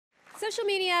Social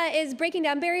media is breaking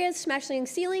down barriers, smashing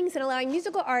ceilings, and allowing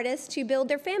musical artists to build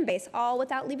their fan base, all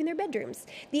without leaving their bedrooms.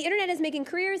 The internet is making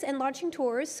careers and launching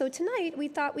tours, so tonight we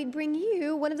thought we'd bring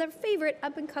you one of their favorite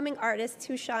up-and-coming artists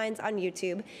who shines on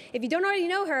YouTube. If you don't already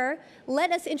know her,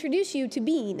 let us introduce you to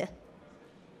Bean.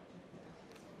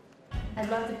 I'd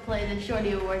love to play the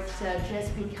Shorty Awards show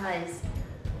just because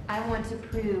I want to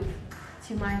prove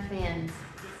to my fans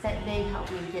that they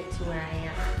helped me get to where I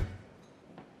am.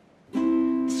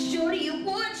 Shorty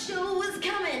Awards show is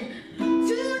coming to New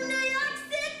York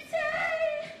City.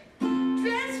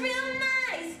 Dress real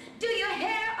nice, do your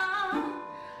hair all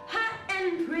hot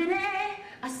and pretty.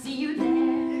 I see you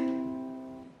there.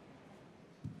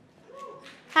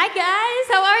 Hi guys,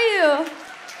 how are you?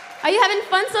 Are you having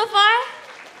fun so far?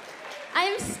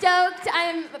 I'm stoked.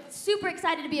 I'm super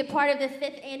excited to be a part of the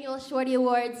 5th Annual Shorty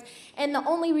Awards. And the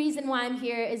only reason why I'm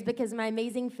here is because my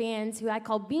amazing fans, who I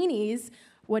call Beanies,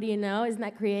 what do you know, isn't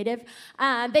that creative?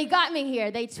 They got me here.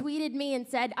 They tweeted me and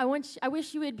said, I wish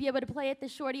you would be able to play at the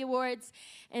Shorty Awards,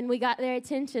 and we got their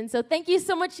attention. So thank you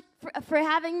so much for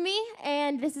having me,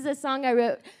 and this is a song I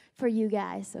wrote for you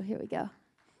guys, so here we go.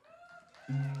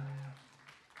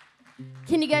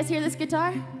 Can you guys hear this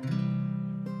guitar?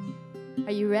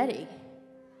 Are you ready?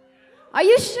 Are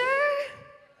you sure?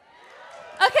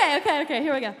 Okay,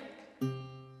 here we go.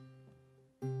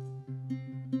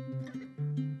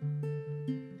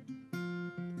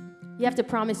 You have to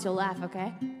promise you'll laugh,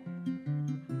 okay?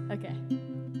 Okay.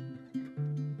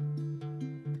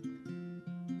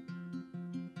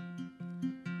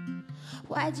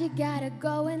 Why'd you gotta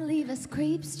go and leave us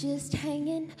creeps just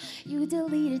hanging? You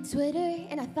deleted Twitter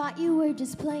and I thought you were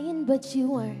just playing, but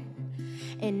you weren't.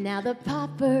 And now the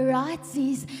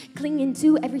paparazzi's clinging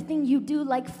to everything you do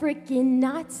like frickin'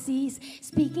 Nazis.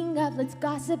 Speaking of, let's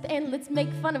gossip and let's make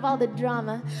fun of all the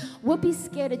drama. Whoopi's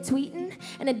scared of tweeting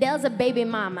and Adele's a baby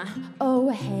mama. Oh,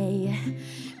 hey,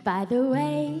 by the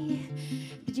way,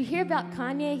 did you hear about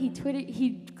Kanye? He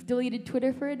deleted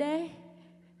Twitter for a day.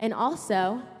 And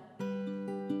also,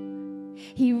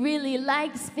 he really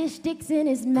likes fish sticks in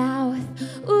his mouth.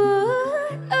 Ooh,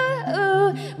 ooh,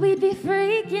 ooh, we'd be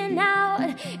freaking out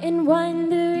and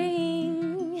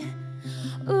wondering.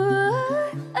 Ooh,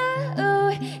 ooh,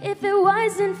 ooh, if it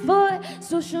wasn't for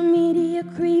social media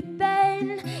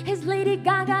creeping. Has Lady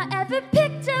Gaga ever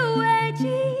picked a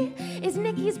wedgie? Is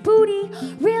Nicki's booty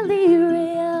really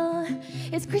real?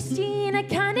 Is Christina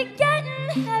kinda getting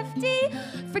hefty?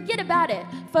 Forget about it.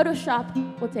 Photoshop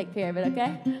will take care of it,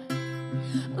 okay?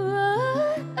 Ooh,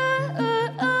 ooh, ooh,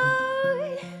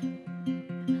 ooh.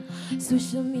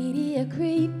 Social media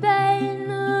creeping.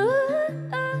 Ooh,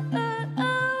 ooh, ooh,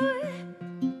 ooh.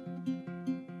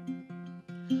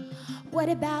 What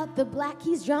about the Black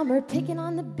Keys drummer picking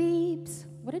on the Beebs?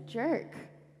 What a jerk.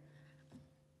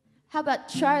 How about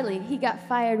Charlie? He got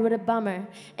fired, what a bummer.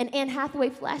 And Anne Hathaway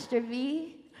flashed her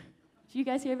V. Did you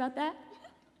guys hear about that?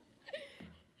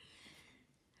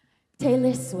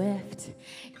 Taylor Swift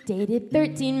dated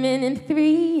 13 men in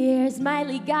 3 years.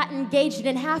 Miley got engaged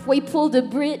and halfway pulled a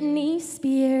Britney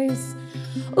Spears.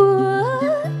 Ooh,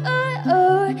 ooh,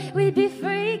 ooh, we'd be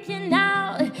freaking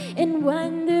out and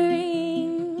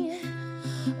wondering.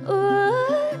 Ooh,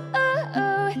 ooh,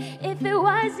 ooh, if it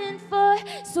wasn't for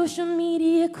social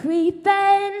media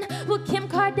creeping. Will Kim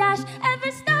Kardashian ever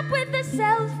stop with the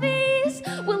selfies?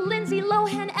 Will Lindsay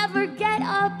Lohan ever get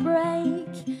a break?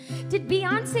 Did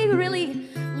Beyonce really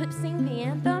lip-sync the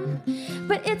anthem?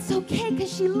 But it's okay,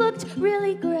 cause she looked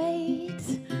really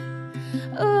great.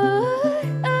 Ooh,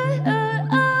 ooh,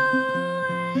 ooh, ooh.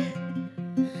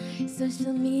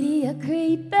 Social media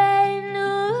creeping.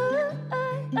 Ooh,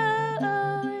 ooh, ooh,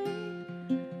 ooh.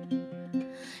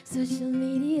 Social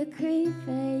media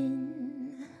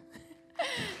creeping.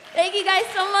 Thank you guys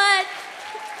so much.